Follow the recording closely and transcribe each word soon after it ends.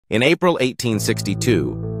In April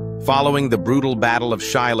 1862, following the brutal Battle of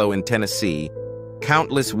Shiloh in Tennessee,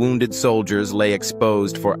 countless wounded soldiers lay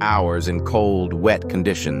exposed for hours in cold, wet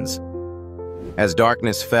conditions. As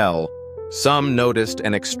darkness fell, some noticed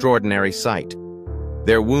an extraordinary sight.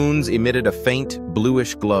 Their wounds emitted a faint,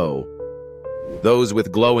 bluish glow. Those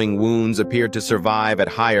with glowing wounds appeared to survive at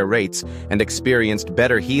higher rates and experienced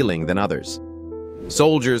better healing than others.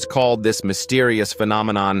 Soldiers called this mysterious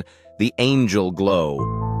phenomenon the angel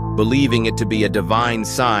glow, believing it to be a divine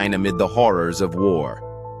sign amid the horrors of war.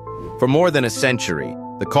 For more than a century,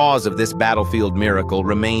 the cause of this battlefield miracle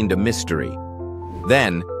remained a mystery.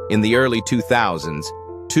 Then, in the early 2000s,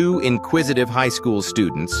 two inquisitive high school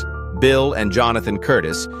students, Bill and Jonathan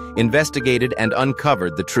Curtis, investigated and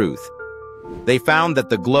uncovered the truth. They found that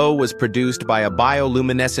the glow was produced by a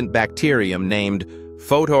bioluminescent bacterium named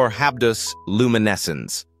Photorhabdus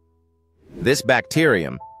luminescens. This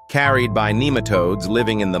bacterium, carried by nematodes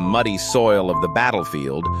living in the muddy soil of the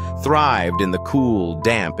battlefield, thrived in the cool,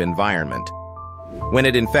 damp environment. When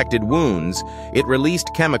it infected wounds, it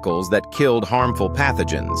released chemicals that killed harmful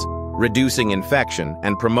pathogens, reducing infection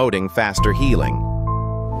and promoting faster healing.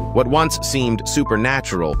 What once seemed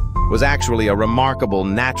supernatural was actually a remarkable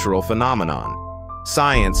natural phenomenon,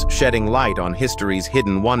 science shedding light on history's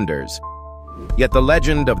hidden wonders. Yet the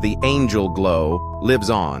legend of the angel glow lives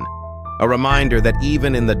on, a reminder that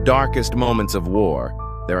even in the darkest moments of war,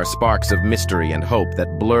 there are sparks of mystery and hope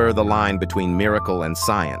that blur the line between miracle and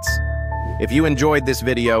science. If you enjoyed this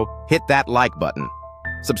video, hit that like button.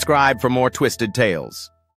 Subscribe for more twisted tales.